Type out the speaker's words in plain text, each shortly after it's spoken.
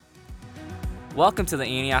Welcome to the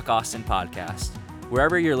Antioch Austin podcast.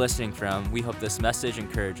 Wherever you're listening from, we hope this message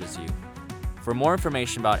encourages you. For more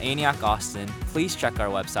information about Antioch Austin, please check our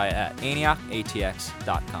website at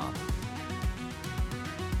antiochatx.com.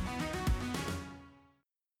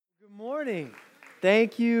 Good morning.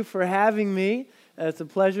 Thank you for having me. It's a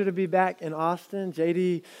pleasure to be back in Austin.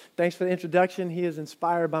 JD, thanks for the introduction. He is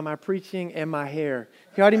inspired by my preaching and my hair.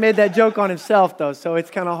 He already made that joke on himself, though, so it's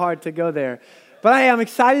kind of hard to go there. But I am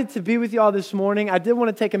excited to be with you all this morning. I did want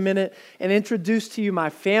to take a minute and introduce to you my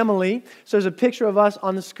family. So there's a picture of us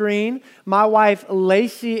on the screen. My wife,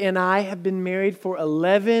 Lacey, and I have been married for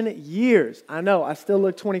 11 years. I know, I still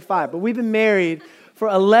look 25, but we've been married for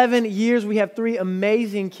 11 years. We have 3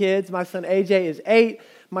 amazing kids. My son, AJ, is 8.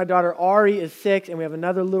 My daughter, Ari, is 6. And we have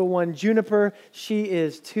another little one, Juniper. She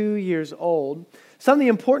is 2 years old. Something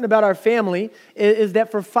important about our family is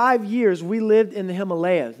that for 5 years, we lived in the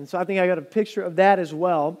Himalayas. And so I think I got a picture of that as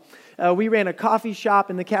well. We ran a coffee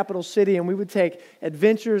shop in the capital city, and we would take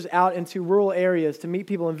adventures out into rural areas to meet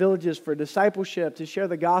people in villages for discipleship, to share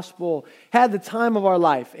the gospel, had the time of our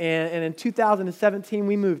life. And in 2017,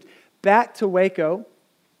 we moved back to Waco.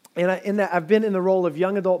 And I've been in the role of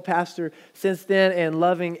young adult pastor since then and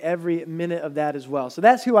loving every minute of that as well. So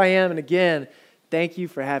that's who I am. And again, thank you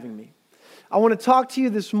for having me. I want to talk to you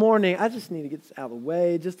this morning. I just need to get this out of the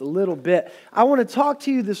way just a little bit. I want to talk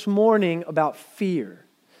to you this morning about fear.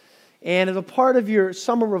 And as a part of your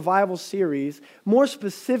summer revival series, more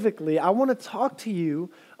specifically, I want to talk to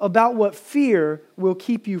you about what fear will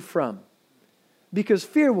keep you from. Because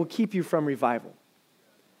fear will keep you from revival.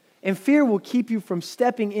 And fear will keep you from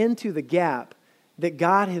stepping into the gap that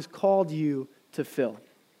God has called you to fill.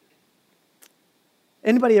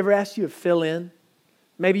 Anybody ever asked you to fill in?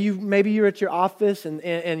 Maybe you're at your office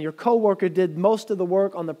and your coworker did most of the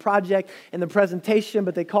work on the project and the presentation,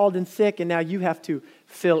 but they called in sick and now you have to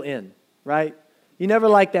fill in, right? You never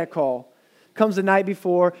like that call. Comes the night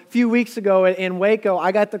before. A few weeks ago in Waco,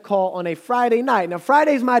 I got the call on a Friday night. Now,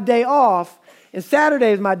 Friday's my day off, and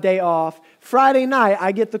Saturday is my day off. Friday night,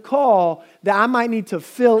 I get the call that I might need to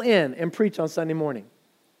fill in and preach on Sunday morning.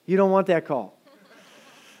 You don't want that call.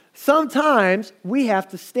 Sometimes we have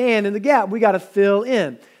to stand in the gap. We got to fill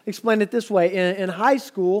in. Explain it this way. In high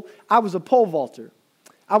school, I was a pole vaulter.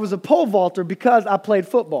 I was a pole vaulter because I played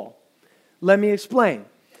football. Let me explain.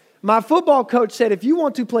 My football coach said, if you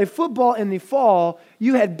want to play football in the fall,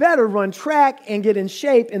 you had better run track and get in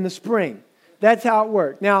shape in the spring. That's how it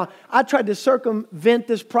worked. Now, I tried to circumvent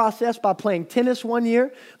this process by playing tennis one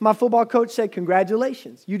year. My football coach said,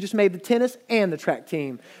 congratulations, you just made the tennis and the track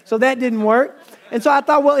team. So that didn't work. And so I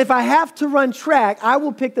thought, well, if I have to run track, I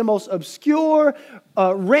will pick the most obscure,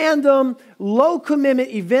 random, low commitment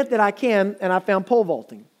event that I can, and I found pole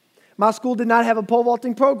vaulting. My school did not have a pole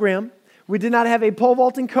vaulting program. We did not have a pole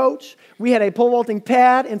vaulting coach. We had a pole vaulting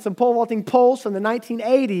pad and some pole vaulting poles from the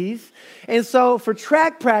 1980s. And so for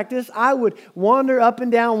track practice, I would wander up and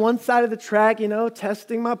down one side of the track,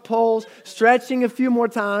 testing my poles, stretching a few more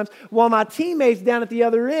times, while my teammates down at the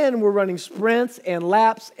other end were running sprints and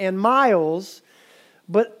laps and miles.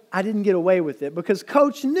 But I didn't get away with it because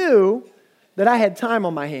coach knew that I had time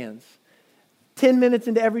on my hands. 10 minutes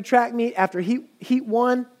into every track meet, after heat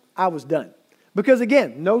 1, I was done. Because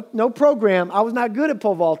again, no program. I was not good at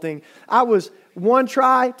pole vaulting. I was 1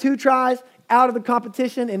 try, 2 tries, out of the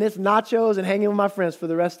competition, and it's nachos and hanging with my friends for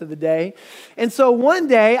the rest of the day. And so one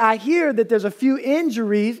day, I hear that there's a few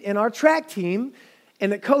injuries in our track team,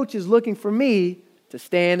 and that coach is looking for me to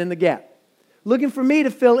stand in the gap, looking for me to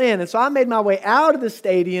fill in. And so I made my way out of the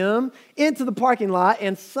stadium, into the parking lot,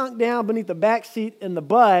 and sunk down beneath the back seat in the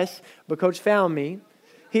bus, but coach found me.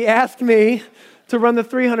 He asked me to run the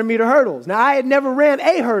 300-meter hurdles. Now, I had never ran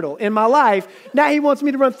a hurdle in my life. Now he wants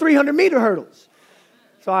me to run 300-meter hurdles.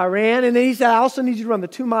 So I ran, and then he said, I also need you to run the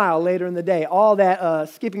 2-mile later in the day. All that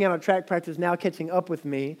skipping out on track practice now catching up with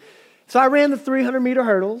me. So I ran the 300-meter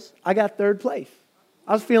hurdles. I got 3rd place.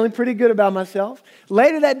 I was feeling pretty good about myself.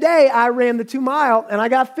 Later that day, I ran the 2-mile, and I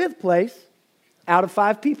got 5th place out of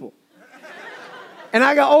 5 people. And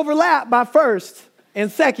I got overlapped by 1st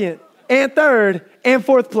and 2nd and 3rd and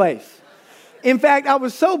 4th place. In fact, I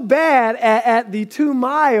was so bad at the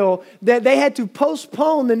 2-mile that they had to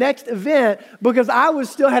postpone the next event because I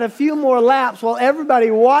still had a few more laps while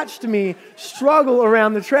everybody watched me struggle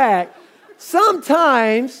around the track.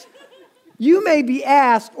 Sometimes you may be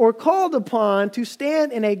asked or called upon to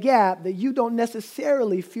stand in a gap that you don't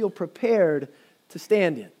necessarily feel prepared to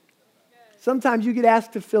stand in. Sometimes you get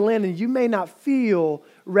asked to fill in and you may not feel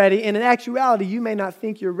ready. And in actuality, you may not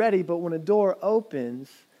think you're ready, but when a door opens,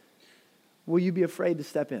 will you be afraid to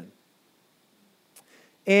step in?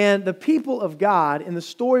 And the people of God, in the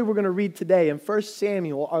story we're going to read today in 1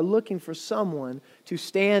 Samuel, are looking for someone to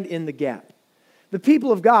stand in the gap. The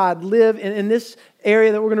people of God live in this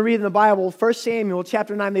area that we're going to read in the Bible, 1 Samuel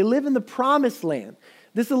chapter 9. They live in the promised land.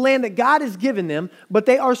 This is a land that God has given them, but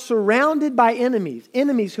they are surrounded by enemies.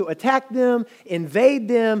 Enemies who attack them, invade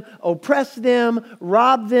them, oppress them,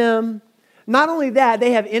 rob them. Not only that,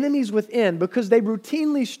 they have enemies within because they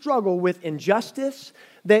routinely struggle with injustice.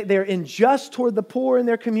 They're unjust toward the poor in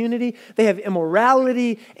their community. They have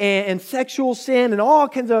immorality and sexual sin and all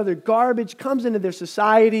kinds of other garbage comes into their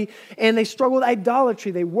society. And they struggle with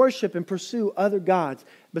idolatry. They worship and pursue other gods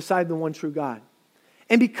beside the one true God.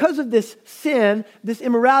 And because of this sin, this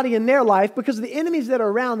immorality in their life, because of the enemies that are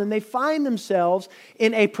around them, they find themselves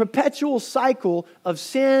in a perpetual cycle of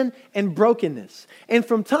sin and brokenness. And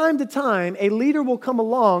from time to time, a leader will come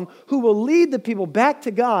along who will lead the people back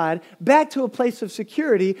to God, back to a place of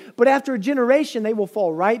security. But after a generation, they will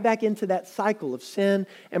fall right back into that cycle of sin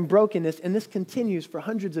and brokenness. And this continues for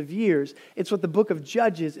hundreds of years. It's what the book of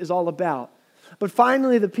Judges is all about. But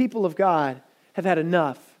finally, the people of God have had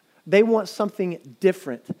enough. They want something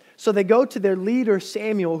different. So they go to their leader,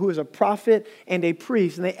 Samuel, who is a prophet and a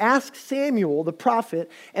priest, and they ask Samuel, the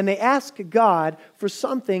prophet, and they ask God for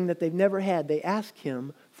something that they've never had. They ask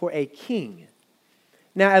him for a king.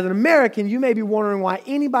 Now, as an American, you may be wondering why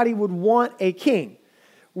anybody would want a king.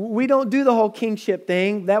 We don't do the whole kingship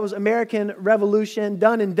thing. That was American Revolution,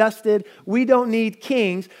 done and dusted. We don't need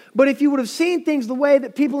kings. But if you would have seen things the way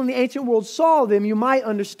that people in the ancient world saw them, you might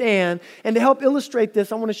understand. And to help illustrate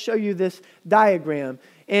this, I want to show you this diagram.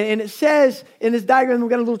 And it says in this diagram, we've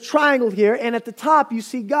got a little triangle here. And at the top, you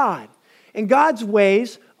see God. And God's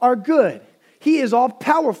ways are good. He is all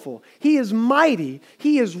powerful. He is mighty.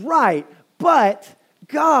 He is right. But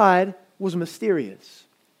God was mysterious.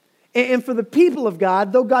 And for the people of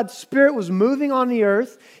God, though God's Spirit was moving on the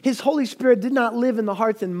earth, His Holy Spirit did not live in the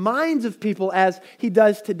hearts and minds of people as He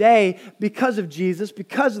does today because of Jesus,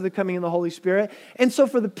 because of the coming of the Holy Spirit. And so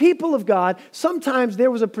for the people of God, sometimes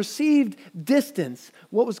there was a perceived distance.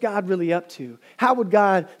 What was God really up to? How would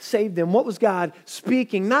God save them? What was God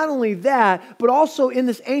speaking? Not only that, but also in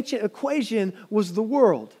this ancient equation was the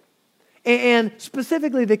world. And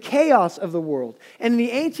specifically the chaos of the world. And in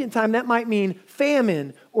the ancient time, that might mean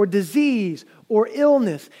famine or disease or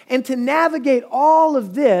illness. And to navigate all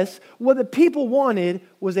of this, what the people wanted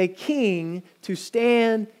was a king to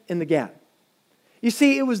stand in the gap. You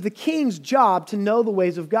see, it was the king's job to know the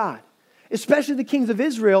ways of God. Especially the kings of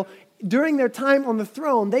Israel. During their time on the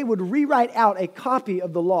throne, they would rewrite out a copy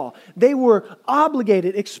of the law. They were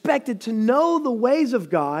obligated, expected to know the ways of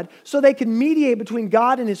God so they could mediate between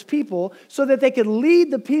God and His people, so that they could lead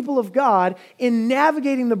the people of God in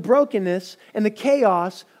navigating the brokenness and the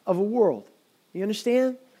chaos of a world. You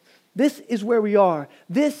understand? This is where we are.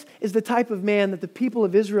 This is the type of man that the people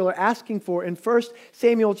of Israel are asking for in 1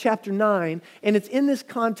 Samuel chapter 9. And it's in this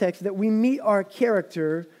context that we meet our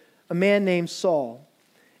character, a man named Saul.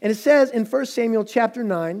 And it says in 1 Samuel chapter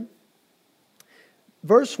 9,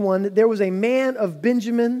 verse 1, that there was a man of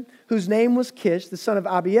Benjamin whose name was Kish, the son of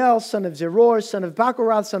Abiel, son of Zeror, son of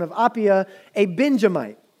Bakorath, son of Appiah, a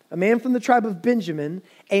Benjamite, a man from the tribe of Benjamin,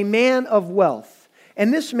 a man of wealth.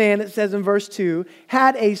 And this man, it says in verse 2,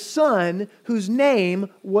 had a son whose name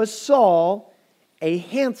was Saul, a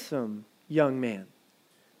handsome young man.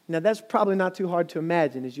 Now that's probably not too hard to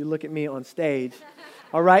imagine as you look at me on stage.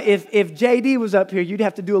 All right, if JD was up here, you'd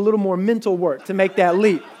have to do a little more mental work to make that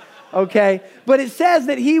leap, okay? But it says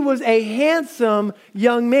that he was a handsome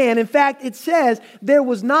young man. In fact, it says there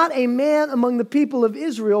was not a man among the people of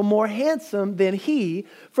Israel more handsome than he.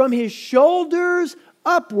 From his shoulders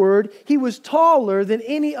upward, he was taller than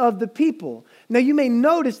any of the people. Now, you may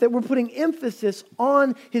notice that we're putting emphasis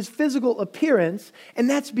on his physical appearance, and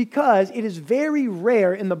that's because it is very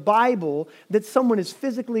rare in the Bible that someone is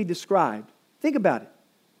physically described. Think about it.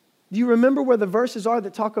 Do you remember where the verses are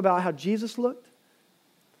that talk about how Jesus looked?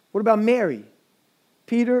 What about Mary,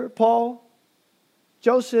 Peter, Paul,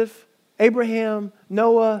 Joseph, Abraham,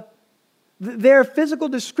 Noah? Their physical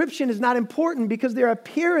description is not important because their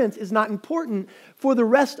appearance is not important for the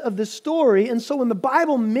rest of the story. And so when the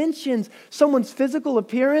Bible mentions someone's physical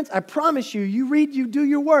appearance, I promise you, you read, you do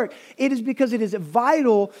your work. It is because it is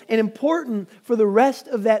vital and important for the rest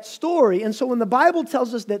of that story. And so when the Bible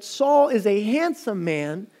tells us that Saul is a handsome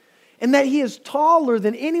man, and that he is taller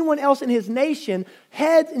than anyone else in his nation,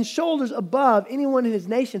 heads and shoulders above anyone in his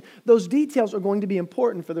nation, those details are going to be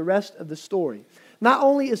important for the rest of the story. Not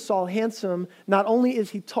only is Saul handsome, not only is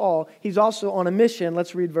he tall, he's also on a mission.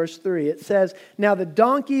 Let's read verse 3. It says, "Now the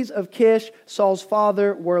donkeys of Kish, Saul's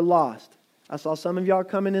father, were lost." I saw some of y'all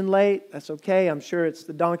coming in late. That's okay. I'm sure it's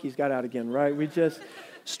the donkeys got out again, right? We just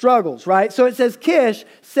struggles, right? So it says, Kish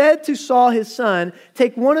said to Saul his son,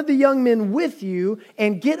 take one of the young men with you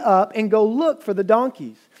and get up and go look for the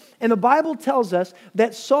donkeys. And the Bible tells us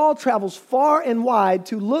that Saul travels far and wide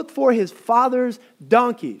to look for his father's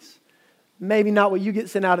donkeys. Maybe not what you get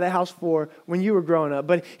sent out of the house for when you were growing up.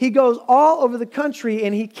 But he goes all over the country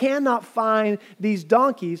and he cannot find these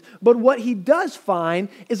donkeys. But what he does find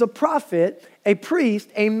is a prophet, a priest,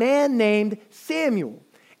 a man named Samuel.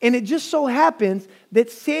 And it just so happens that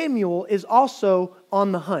Samuel is also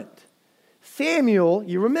on the hunt. Samuel,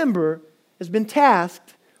 you remember, has been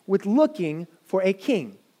tasked with looking for a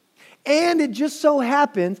king. And it just so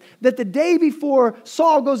happens that the day before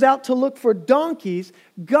Saul goes out to look for donkeys,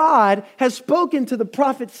 God has spoken to the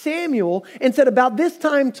prophet Samuel and said, about this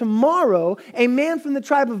time tomorrow, a man from the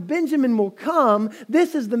tribe of Benjamin will come.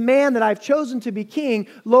 This is the man that I've chosen to be king.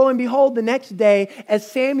 Lo and behold, the next day, as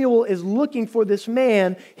Samuel is looking for this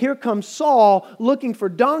man, here comes Saul looking for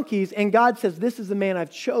donkeys. And God says, this is the man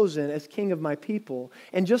I've chosen as king of my people.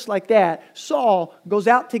 And just like that, Saul goes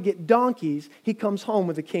out to get donkeys. He comes home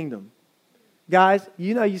with a kingdom. Guys,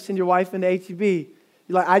 you know you send your wife into H-E-B.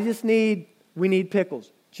 You're like, we need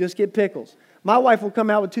pickles. Just get pickles. My wife will come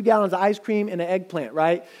out with 2 gallons of ice cream and an eggplant,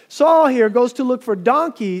 right? Saul here goes to look for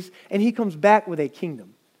donkeys, and he comes back with a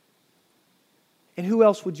kingdom. And who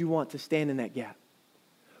else would you want to stand in that gap?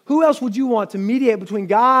 Who else would you want to mediate between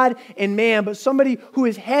God and man, but somebody who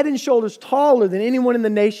is head and shoulders taller than anyone in the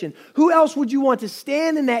nation? Who else would you want to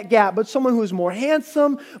stand in that gap, but someone who is more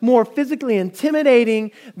handsome, more physically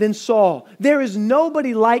intimidating than Saul? There is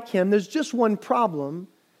nobody like him. There's just one problem.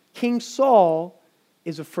 King Saul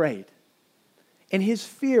is afraid, and his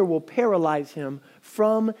fear will paralyze him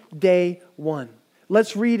from day one.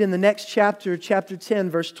 Let's read in the next chapter, chapter 10,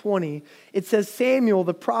 verse 20. It says, Samuel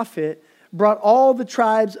the prophet brought all the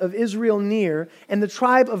tribes of Israel near, and the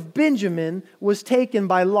tribe of Benjamin was taken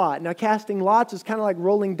by lot. Now, casting lots is kind of like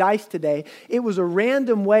rolling dice today. It was a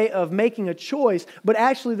random way of making a choice, but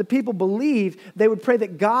actually the people believed they would pray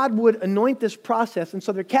that God would anoint this process, and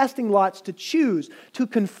so they're casting lots to choose, to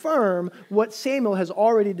confirm what Samuel has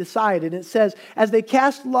already decided. And it says, as they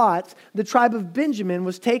cast lots, the tribe of Benjamin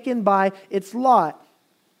was taken by its lot.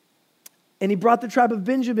 And he brought the tribe of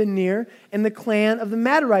Benjamin near, and the clan of the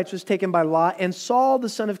Madarites was taken by lot, and Saul, the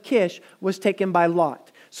son of Kish, was taken by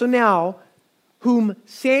lot. So now, whom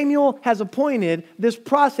Samuel has appointed, this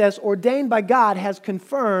process ordained by God has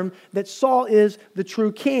confirmed that Saul is the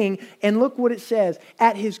true king. And look what it says.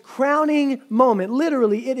 At his crowning moment,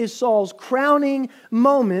 literally it is Saul's crowning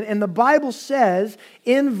moment, and the Bible says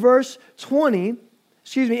in verse 21,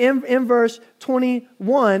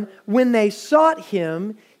 when they sought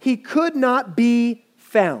him, he could not be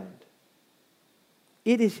found.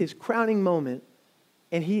 It is his crowning moment,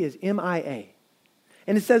 and he is MIA.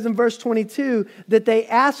 And it says in verse 22 that they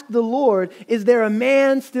asked the Lord, is there a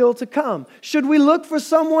man still to come? Should we look for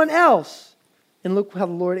someone else? And look how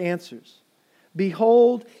the Lord answers.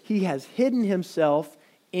 Behold, he has hidden himself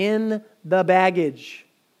in the baggage.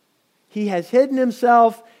 He has hidden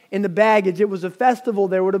himself in the baggage. It was a festival.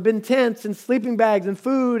 There would have been tents and sleeping bags and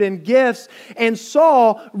food and gifts. And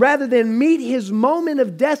Saul, rather than meet his moment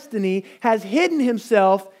of destiny, has hidden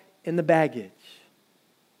himself in the baggage.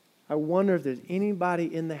 I wonder if there's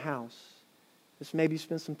anybody in the house that's maybe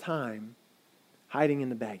spent some time hiding in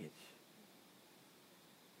the baggage.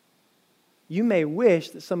 You may wish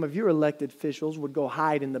that some of your elected officials would go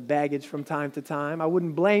hide in the baggage from time to time. I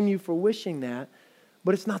wouldn't blame you for wishing that,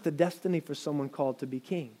 but it's not the destiny for someone called to be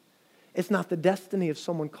king. It's not the destiny of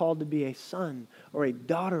someone called to be a son or a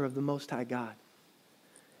daughter of the Most High God.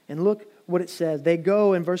 And look what it says. They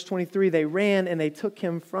go, in verse 23, they ran and they took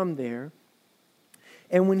him from there.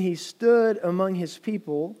 And when he stood among his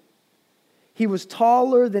people, he was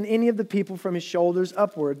taller than any of the people from his shoulders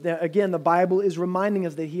upward. Now, again, the Bible is reminding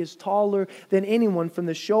us that he is taller than anyone from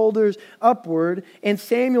the shoulders upward. And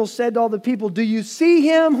Samuel said to all the people, do you see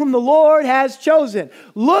him whom the Lord has chosen?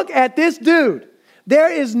 Look at this dude.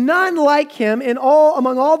 There is none like him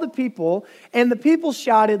among all the people. And the people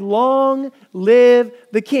shouted, long live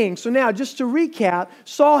the king. So now, just to recap,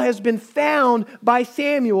 Saul has been found by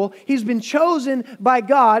Samuel. He's been chosen by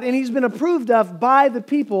God, and he's been approved of by the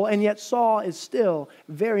people. And yet Saul is still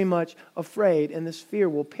very much afraid, and this fear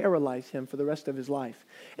will paralyze him for the rest of his life.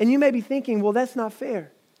 And you may be thinking, well, that's not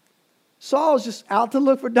fair. Saul's just out to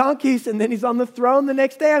look for donkeys, and then he's on the throne the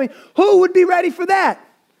next day. I mean, who would be ready for that?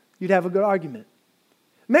 You'd have a good argument.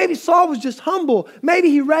 Maybe Saul was just humble. Maybe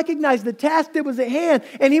he recognized the task that was at hand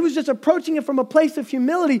and he was just approaching it from a place of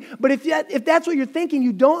humility. But if that's what you're thinking,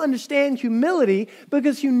 you don't understand humility,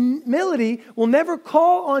 because humility will never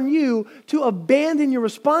call on you to abandon your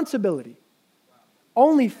responsibility.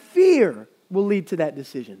 Only fear will lead to that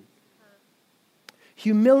decision.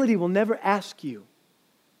 Humility will never ask you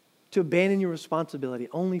to abandon your responsibility.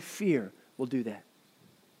 Only fear will do that.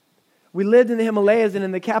 We lived in the Himalayas, and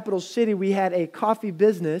in the capital city, we had a coffee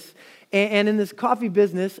business. And in this coffee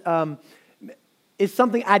business, it's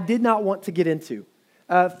something I did not want to get into.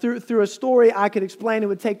 Through a story I could explain, it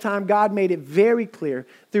would take time. God made it very clear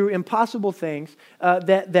through impossible things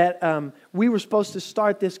that we were supposed to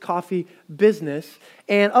start this coffee business.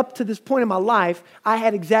 And up to this point in my life, I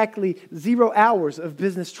had exactly 0 hours of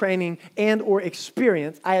business training and or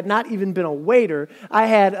experience. I had not even been a waiter. I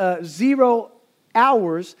had 0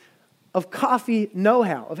 hours of coffee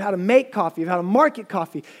know-how, of how to make coffee, of how to market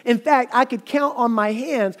coffee. In fact, I could count on my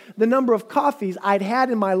hands the number of coffees I'd had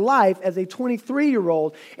in my life as a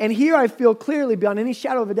 23-year-old. And here I feel clearly, beyond any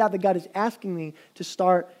shadow of a doubt, that God is asking me to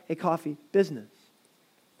start a coffee business.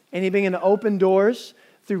 And He began to open doors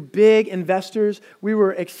through big investors. We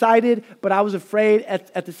were excited, but I was afraid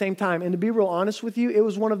at the same time. And to be real honest with you, it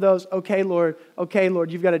was one of those, okay, Lord,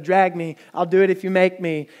 you've got to drag me. I'll do it if you make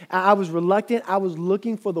me. I was reluctant. I was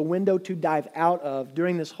looking for the window to dive out of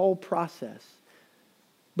during this whole process.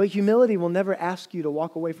 But humility will never ask you to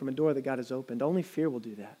walk away from a door that God has opened. Only fear will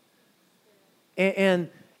do that. And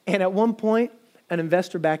at one point, an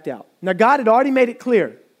investor backed out. Now, God had already made it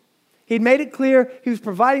clear. He'd made it clear He was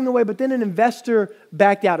providing the way, but then an investor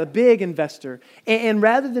backed out, a big investor. And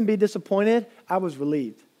rather than be disappointed, I was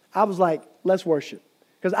relieved. I was like, let's worship,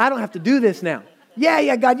 because I don't have to do this now.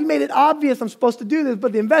 Yeah, God, you made it obvious I'm supposed to do this,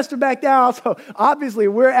 but the investor backed out, so obviously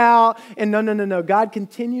we're out. And no. God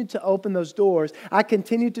continued to open those doors. I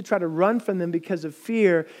continued to try to run from them because of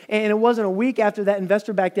fear. And it wasn't a week after that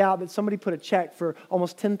investor backed out that somebody put a check for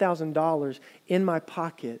almost $10,000 in my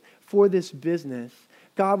pocket for this business.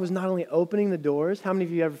 God was not only opening the doors. How many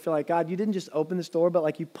of you ever feel like, God, you didn't just open this door, but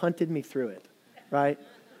like you punted me through it, right?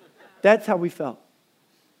 That's how we felt.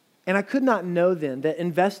 And I could not know then that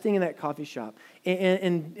investing in that coffee shop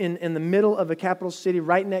in the middle of a capital city,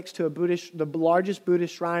 right next to the largest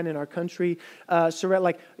Buddhist shrine in our country,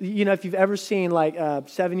 if you've ever seen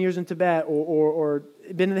 7 Years in Tibet or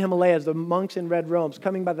been in the Himalayas, the monks in red robes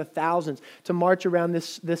coming by the thousands to march around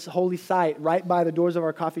this holy site right by the doors of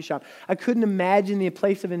our coffee shop. I couldn't imagine the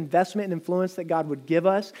place of investment and influence that God would give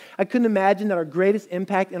us. I couldn't imagine that our greatest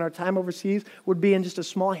impact in our time overseas would be in just a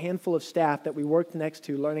small handful of staff that we worked next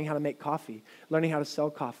to, learning how to make coffee, learning how to sell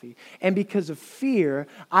coffee. And because of fear,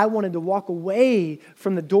 I wanted to walk away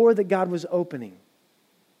from the door that God was opening.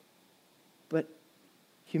 But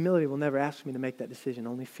humility will never ask me to make that decision.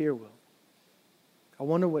 Only fear will. I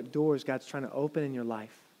wonder what doors God's trying to open in your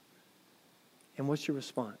life. And what's your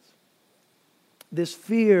response? This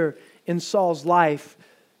fear in Saul's life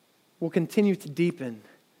will continue to deepen.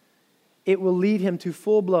 It will lead him to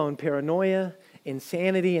full-blown paranoia,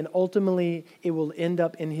 insanity, and ultimately it will end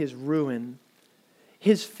up in his ruin.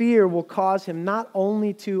 His fear will cause him not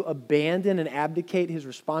only to abandon and abdicate his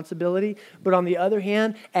responsibility, but on the other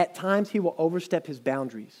hand, at times he will overstep his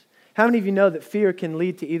boundaries. How many of you know that fear can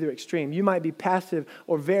lead to either extreme? You might be passive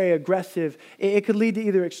or very aggressive. It could lead to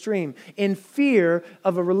either extreme. In fear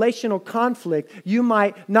of a relational conflict, you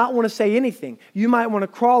might not want to say anything. You might want to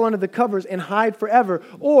crawl under the covers and hide forever.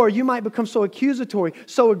 Or you might become so accusatory,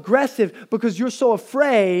 so aggressive, because you're so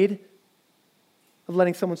afraid of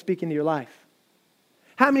letting someone speak into your life.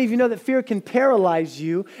 How many of you know that fear can paralyze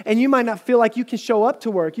you, and you might not feel like you can show up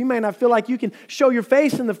to work? You might not feel like you can show your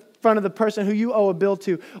face in the front of the person who you owe a bill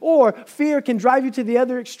to. Or fear can drive you to the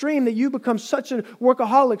other extreme that you become such a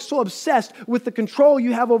workaholic, so obsessed with the control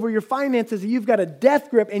you have over your finances that you've got a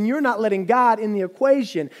death grip and you're not letting God in the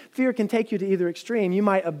equation. Fear can take you to either extreme. You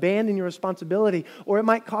might abandon your responsibility, or it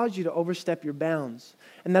might cause you to overstep your bounds.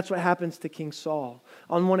 And that's what happens to King Saul.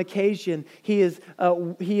 On one occasion, he is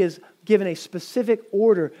given a specific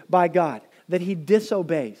order by God that he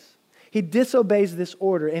disobeys. He disobeys this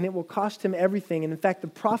order, and it will cost him everything. And in fact, the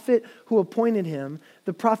prophet who appointed him,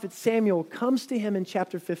 the prophet Samuel, comes to him in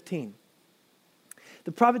chapter 15.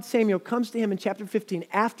 The prophet Samuel comes to him in chapter 15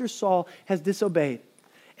 after Saul has disobeyed.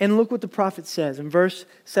 And look what the prophet says in verse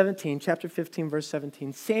 17, chapter 15, verse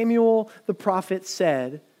 17. Samuel, the prophet,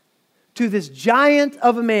 said, "To this giant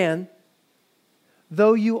of a man,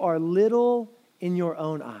 though you are little in your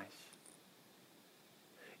own eyes."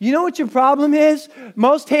 You know what your problem is?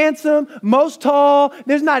 Most handsome, most tall.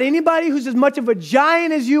 There's not anybody who's as much of a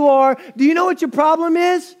giant as you are. Do you know what your problem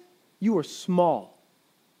is? You are small.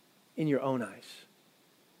 in your own eyes.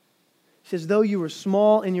 He says, though you were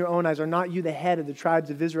small in your own eyes, are not you the head of the tribes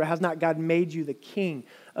of Israel? Has not God made you the king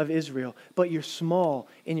of Israel? But you're small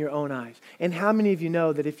in your own eyes. And how many of you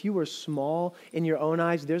know that if you were small in your own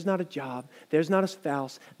eyes, there's not a job, there's not a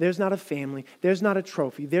spouse, there's not a family, there's not a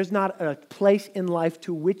trophy, there's not a place in life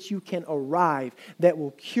to which you can arrive that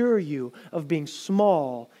will cure you of being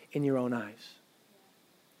small in your own eyes?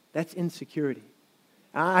 That's insecurity.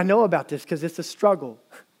 I know about this because it's a struggle.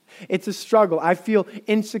 It's a struggle. I feel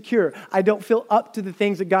insecure. I don't feel up to the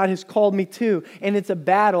things that God has called me to. And it's a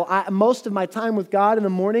battle. Most of my time with God in the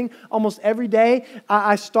morning, almost every day,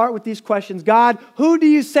 I start with these questions. God, who do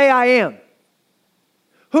you say I am?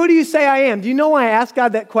 Who do you say I am? Do you know why I ask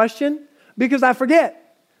God that question? Because I forget.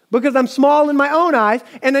 Because I'm small in my own eyes,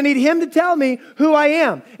 and I need Him to tell me who I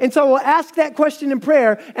am. And so I will ask that question in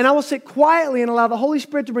prayer, and I will sit quietly and allow the Holy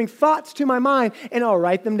Spirit to bring thoughts to my mind, and I'll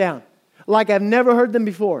write them down like I've never heard them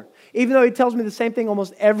before. Even though He tells me the same thing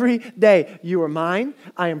almost every day. You are mine.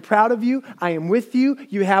 I am proud of you. I am with you.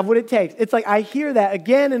 You have what it takes. It's like I hear that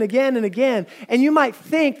again and again and again. And you might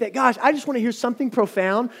think that, gosh, I just want to hear something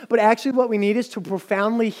profound. But actually what we need is to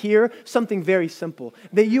profoundly hear something very simple.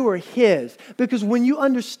 That you are His. Because when you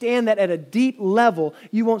understand that at a deep level,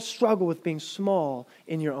 you won't struggle with being small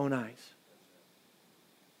in your own eyes.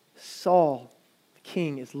 Saul, the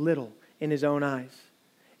king, is little in his own eyes.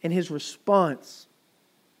 And his response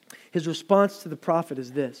to the prophet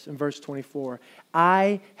is this, in verse 24.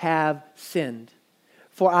 I have sinned,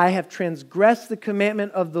 for I have transgressed the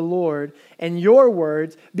commandment of the Lord and your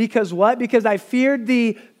words, because what? Because I feared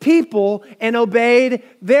the people and obeyed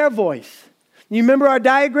their voice. You remember our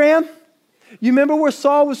diagram? You remember where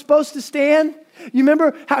Saul was supposed to stand? You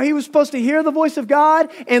remember how he was supposed to hear the voice of God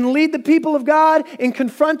and lead the people of God in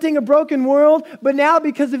confronting a broken world? But now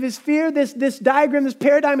because of his fear, this diagram, this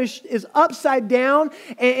paradigm is upside down.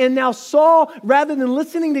 And now Saul, rather than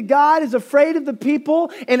listening to God, is afraid of the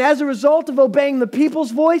people. And as a result of obeying the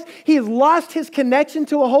people's voice, he has lost his connection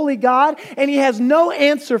to a holy God. And he has no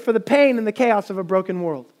answer for the pain and the chaos of a broken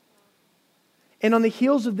world. And on the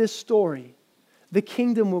heels of this story, the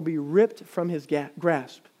kingdom will be ripped from his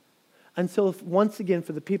grasp. Until once again,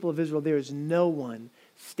 for the people of Israel, there is no one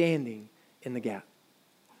standing in the gap.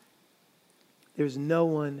 There's no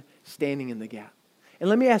one standing in the gap. And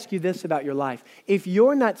let me ask you this about your life. If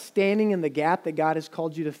you're not standing in the gap that God has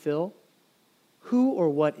called you to fill, who or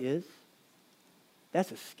what is?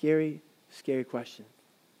 That's a scary, scary question.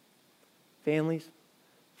 Families,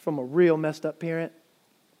 from a real messed up parent,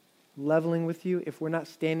 leveling with you, if we're not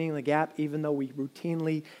standing in the gap, even though we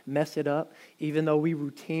routinely mess it up, even though we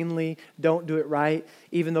routinely don't do it right,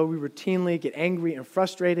 even though we routinely get angry and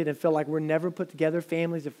frustrated and feel like we're never put together,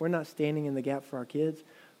 families, if we're not standing in the gap for our kids,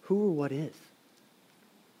 who or what is?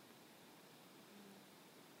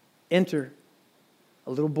 Enter a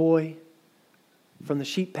little boy from the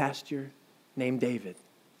sheep pasture named David.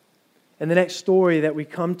 And the next story that we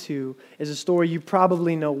come to is a story you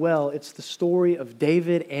probably know well. It's the story of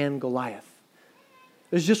David and Goliath.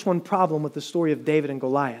 There's just one problem with the story of David and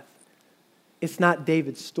Goliath. It's not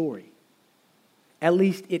David's story. At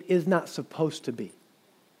least it is not supposed to be.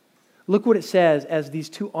 Look what it says as these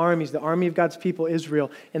two armies, the army of God's people,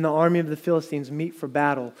 Israel, and the army of the Philistines meet for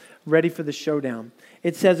battle, ready for the showdown.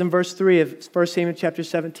 It says in verse 3 of 1 Samuel chapter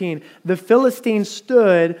 17, the Philistines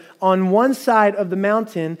stood on one side of the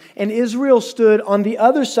mountain, and Israel stood on the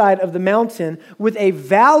other side of the mountain with a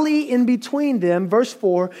valley in between them. Verse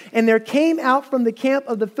 4, and there came out from the camp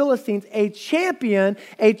of the Philistines a champion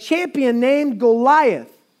named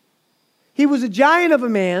Goliath. He was a giant of a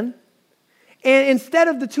man. And instead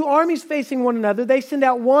of the two armies facing one another, they send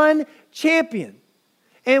out one champion.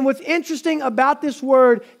 And what's interesting about this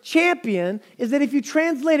word champion is that if you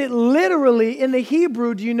translate it literally in the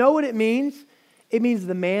Hebrew, do you know what it means? It means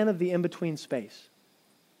the man of the in-between space.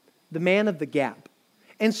 The man of the gap.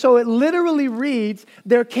 And so it literally reads,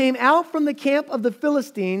 there came out from the camp of the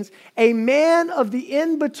Philistines a man of the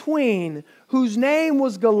in-between whose name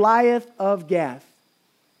was Goliath of Gath.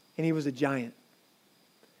 And he was a giant.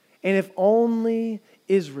 And if only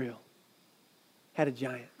Israel had a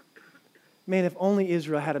giant. Man, if only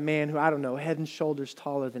Israel had a man who, head and shoulders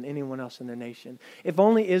taller than anyone else in their nation. If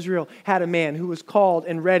only Israel had a man who was called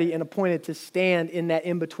and ready and appointed to stand in that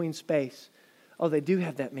in-between space. Oh, they do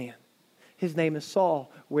have that man. His name is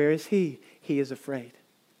Saul. Where is he? He is afraid.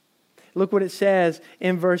 Look what it says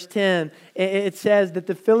in verse 10. It says that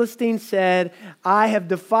the Philistine said, I have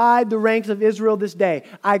defied the ranks of Israel this day.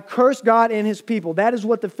 I curse God and his people. That is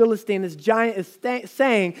what the Philistine, this giant, is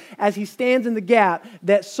saying as he stands in the gap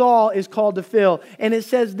that Saul is called to fill. And it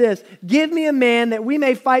says this, give me a man that we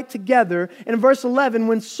may fight together. And in verse 11,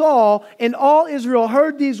 when Saul and all Israel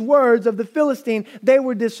heard these words of the Philistine, they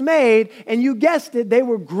were dismayed. And you guessed it, they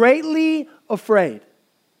were greatly afraid.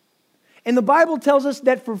 And the Bible tells us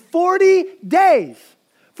that for 40 days,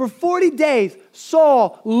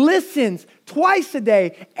 Saul listens twice a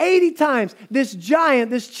day, 80 times. This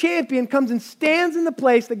giant, this champion comes and stands in the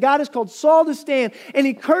place that God has called Saul to stand. And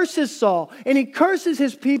he curses Saul and he curses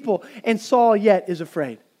his people. And Saul yet is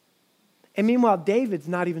afraid. And meanwhile, David's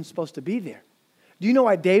not even supposed to be there. Do you know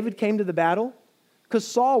why David came to the battle? Because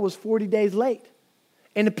Saul was 40 days late.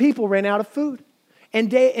 And the people ran out of food. And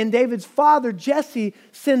David's father, Jesse,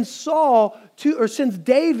 sends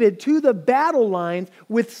David to the battle lines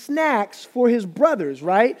with snacks for his brothers,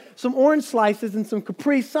 right? Some orange slices and some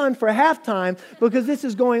Capri Sun for halftime because this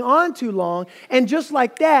is going on too long. And just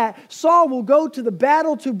like that, Saul will go to the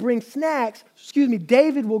battle to bring snacks.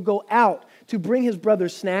 David will go out to bring his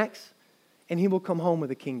brothers snacks, and he will come home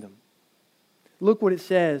with a kingdom. Look what it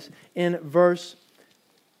says in verse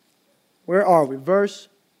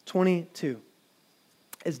 22.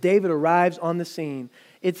 As David arrives on the scene,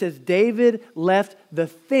 it says David left the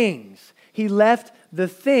things. He left the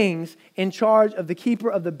things in charge of the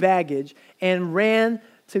keeper of the baggage and ran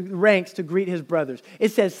to ranks to greet his brothers.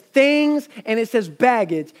 It says things and it says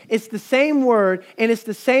baggage. It's the same word and it's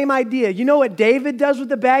the same idea. You know what David does with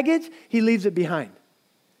the baggage? He leaves it behind.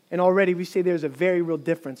 And already we see there's a very real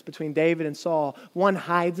difference between David and Saul. One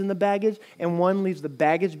hides in the baggage and one leaves the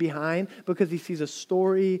baggage behind because he sees a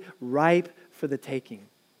story ripe for the taking.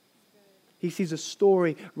 He sees a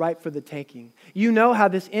story ripe for the taking. You know how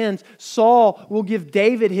this ends. Saul will give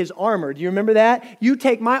David his armor. Do you remember that? You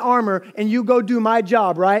take my armor and you go do my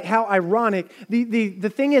job, right? How ironic. The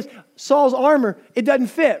thing is, Saul's armor, it doesn't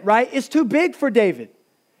fit, right? It's too big for David.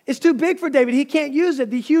 It's too big for David. He can't use it.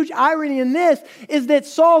 The huge irony in this is that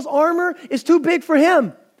Saul's armor is too big for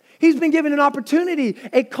him. He's been given an opportunity,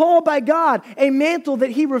 a call by God, a mantle that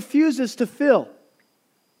he refuses to fill.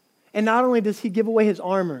 And not only does he give away his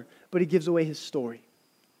armor, but he gives away his story.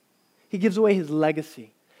 He gives away his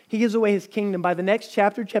legacy. He gives away his kingdom. By the next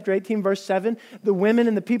chapter, chapter 18, verse 7, the women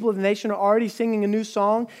and the people of the nation are already singing a new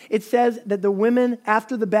song. It says that the women,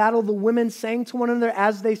 after the battle, the women sang to one another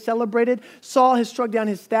as they celebrated. Saul has struck down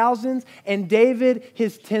his thousands and David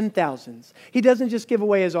his 10,000s. He doesn't just give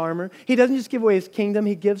away his armor. He doesn't just give away his kingdom.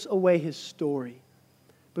 He gives away his story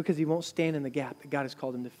because he won't stand in the gap that God has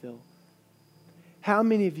called him to fill. How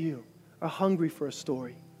many of you are hungry for a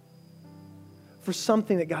story? For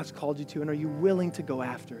something that God's called you to, and are you willing to go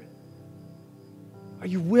after it? Are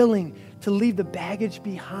you willing to leave the baggage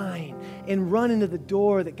behind and run into the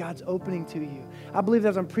door that God's opening to you? I believe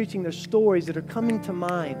as I'm preaching, there's stories that are coming to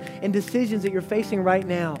mind and decisions that you're facing right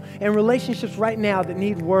now and relationships right now that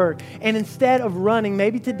need work. And instead of running,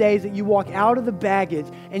 maybe today's that you walk out of the baggage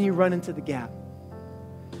and you run into the gap.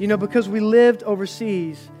 You know, because we lived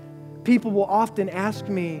overseas, people will often ask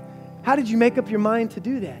me, how did you make up your mind to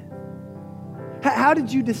do that? How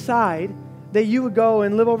did you decide that you would go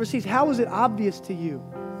and live overseas? How was it obvious to you?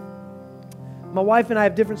 My wife and I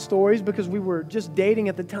have different stories because we were just dating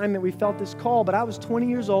at the time that we felt this call, but I was 20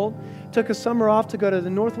 years old, took a summer off to go to the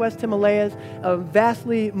Northwest Himalayas, a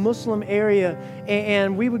vastly Muslim area,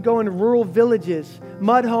 and we would go into rural villages,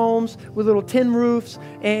 mud homes with little tin roofs,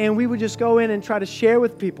 and we would just go in and try to share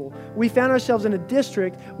with people. We found ourselves in a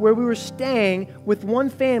district where we were staying with one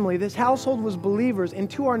family. This household was believers, and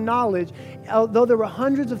to our knowledge, although there were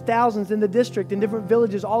hundreds of thousands in the district, in different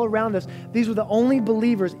villages all around us, these were the only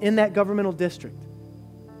believers in that governmental district.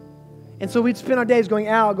 And so we'd spend our days going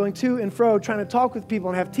out, going to and fro, trying to talk with people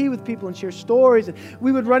and have tea with people and share stories. And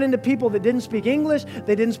we would run into people that didn't speak English.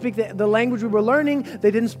 They didn't speak the language we were learning.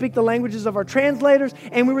 They didn't speak the languages of our translators.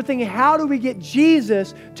 And we were thinking, how do we get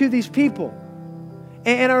Jesus to these people?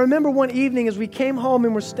 And I remember one evening as we came home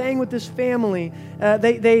and were staying with this family,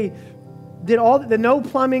 they did no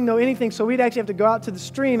plumbing, no anything. So we'd actually have to go out to the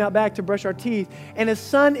stream out back to brush our teeth. And as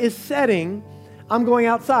sun is setting, I'm going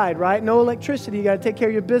outside, right? No electricity. You got to take care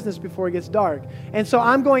of your business before it gets dark. And so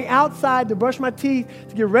I'm going outside to brush my teeth,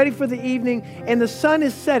 to get ready for the evening, and the sun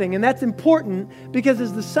is setting. And that's important because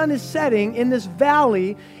as the sun is setting in this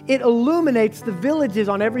valley, it illuminates the villages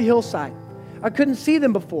on every hillside. I couldn't see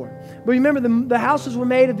them before. But remember, the houses were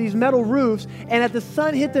made of these metal roofs, and as the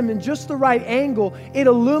sun hit them in just the right angle, it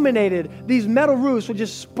illuminated. These metal roofs would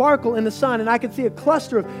just sparkle in the sun, and I could see a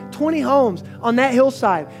cluster of 20 homes on that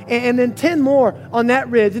hillside, and then 10 more on that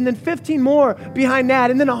ridge, and then 15 more behind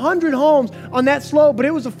that, and then 100 homes on that slope. But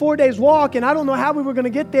it was a 4 days walk, and I don't know how we were going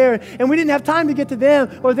to get there, and we didn't have time to get to them,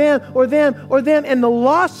 or them, or them, or them, and the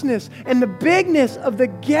lostness and the bigness of the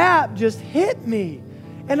gap just hit me.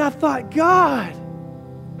 And I thought, God,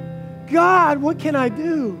 what can I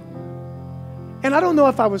do? And I don't know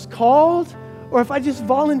if I was called or if I just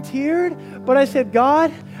volunteered, but I said,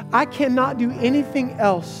 God, I cannot do anything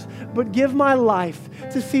else but give my life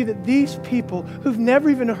to see that these people who've never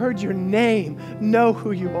even heard your name know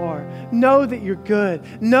who you are, know that you're good,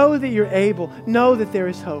 know that you're able, know that there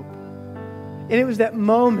is hope. And it was that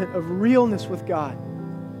moment of realness with God,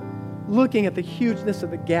 looking at the hugeness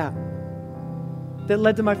of the gap, that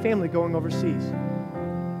led to my family going overseas.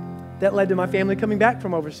 That led to my family coming back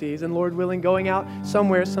from overseas and, Lord willing, going out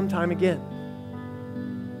somewhere sometime again.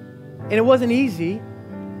 And it wasn't easy.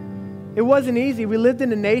 It wasn't easy. We lived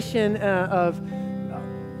in a nation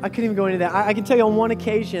I couldn't even go into that. I can tell you on one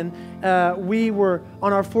occasion, we were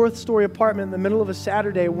on our 4th-story apartment in the middle of a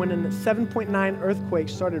Saturday when a 7.9 earthquake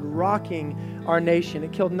started rocking our nation.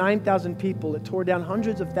 It killed 9,000 people. It tore down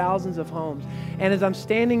hundreds of thousands of homes. And as I'm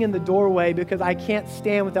standing in the doorway, because I can't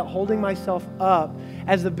stand without holding myself up,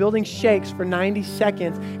 as the building shakes for 90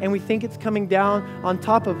 seconds, and we think it's coming down on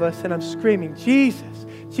top of us, and I'm screaming, Jesus,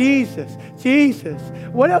 Jesus, Jesus.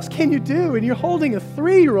 What else can you do? And you're holding a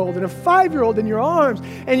 3-year-old and a 5-year-old in your arms,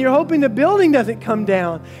 and you're hoping the building doesn't come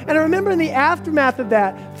down. And I remember in the aftermath of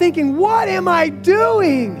that thinking, what am I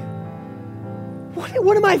doing?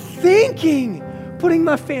 What am I thinking? Putting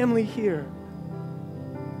my family here.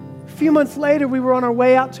 A few months later, we were on our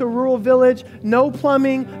way out to a rural village, no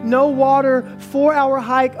plumbing, no water, 4-hour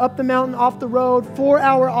hike up the mountain off the road,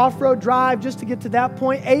 4-hour off-road drive just to get to that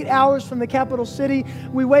point, 8 hours from the capital city.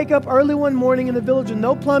 We wake up early one morning in the village with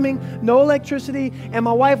no plumbing, no electricity, and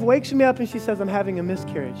my wife wakes me up and she says, I'm having a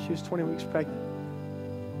miscarriage. She was 20 weeks pregnant.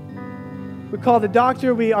 We call the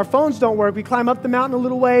doctor. Our phones don't work. We climb up the mountain a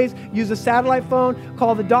little ways, use a satellite phone,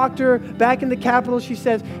 call the doctor. Back in the capital, she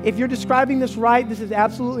says, if you're describing this right, this is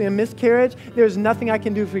absolutely a miscarriage. There's nothing I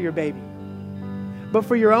can do for your baby. But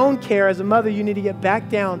for your own care as a mother, you need to get back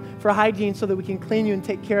down for hygiene so that we can clean you and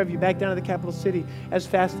take care of you back down to the capital city as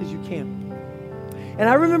fast as you can. And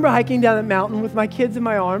I remember hiking down that mountain with my kids in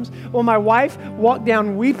my arms while my wife walked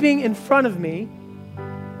down weeping in front of me,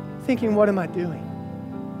 thinking, what am I doing?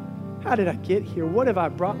 How did I get here? What have I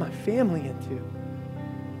brought my family into?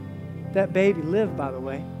 That baby lived, by the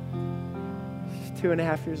way. She's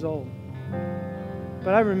 2.5 years old.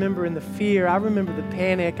 But I remember in the fear, I remember the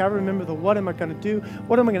panic, I remember the what am I going to do?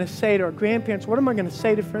 What am I going to say to our grandparents? What am I going to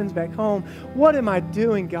say to friends back home? What am I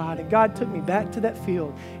doing, God? And God took me back to that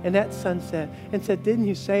field and that sunset and said, didn't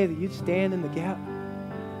you say that you'd stand in the gap?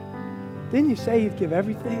 Didn't you say you'd give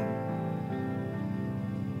everything?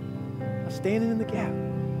 I was standing in the gap.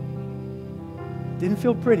 Didn't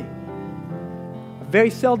feel pretty. I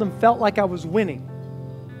very seldom felt like I was winning.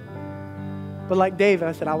 But like David,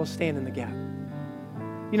 I said, I will stand in the gap.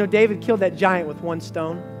 You know, David killed that giant with 1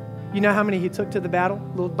 stone. You know how many he took to the battle?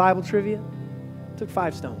 Little Bible trivia. Took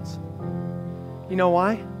 5 stones. You know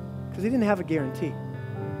why? Because he didn't have a guarantee.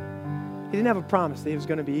 He didn't have a promise that it was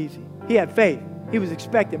going to be easy. He had faith. He was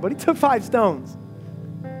expectant, but he took 5 stones.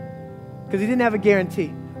 Because he didn't have a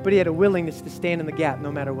guarantee, but he had a willingness to stand in the gap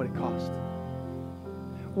no matter what it cost.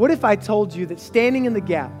 What if I told you that standing in the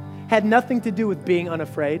gap had nothing to do with being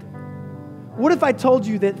unafraid? What if I told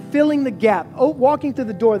you that filling the gap, walking through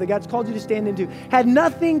the door that God's called you to stand into, had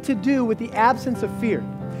nothing to do with the absence of fear?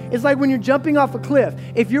 It's like when you're jumping off a cliff.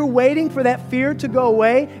 If you're waiting for that fear to go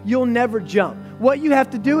away, you'll never jump. What you have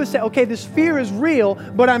to do is say, okay, this fear is real,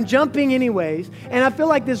 but I'm jumping anyways. And I feel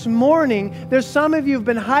like this morning, there's some of you who've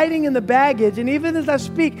been hiding in the baggage, and even as I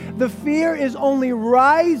speak, the fear is only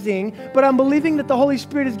rising, but I'm believing that the Holy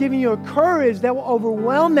Spirit is giving you a courage that will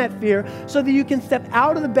overwhelm that fear so that you can step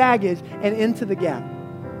out of the baggage and into the gap.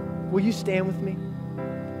 Will you stand with me?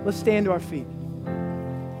 Let's stand to our feet.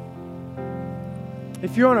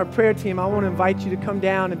 If you're on our prayer team, I want to invite you to come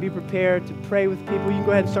down and be prepared to pray with people. You can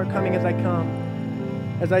go ahead and start coming as I come,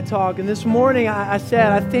 as I talk. And this morning, I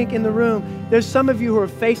said, I think in the room, there's some of you who are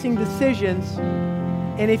facing decisions,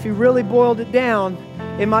 and if you really boiled it down,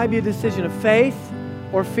 it might be a decision of faith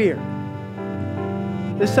or fear.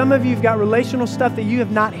 There's some of you who've got relational stuff that you have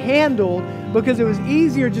not handled because it was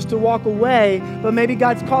easier just to walk away, but maybe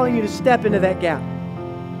God's calling you to step into that gap.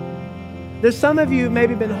 There's some of you who've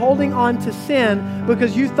maybe been holding on to sin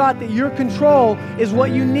because you thought that your control is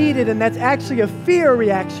what you needed, and that's actually a fear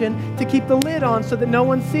reaction to keep the lid on so that no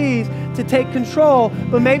one sees, to take control.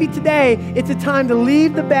 But maybe today it's a time to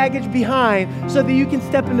leave the baggage behind so that you can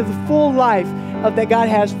step into the full life that God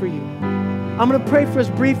has for you. I'm going to pray for us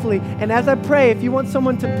briefly, and as I pray, if you want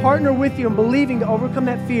someone to partner with you in believing to overcome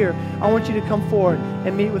that fear, I want you to come forward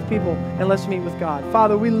and meet with people, and let's meet with God.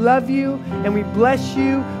 Father, we love you, and we bless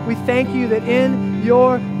you. We thank you that in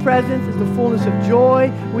your presence is the fullness of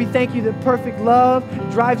joy. We thank you that perfect love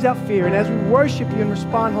drives out fear, and as we worship you and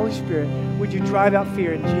respond, Holy Spirit, would you drive out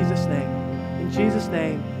fear in Jesus' name? In Jesus'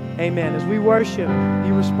 name, amen. As we worship,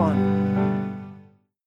 you respond.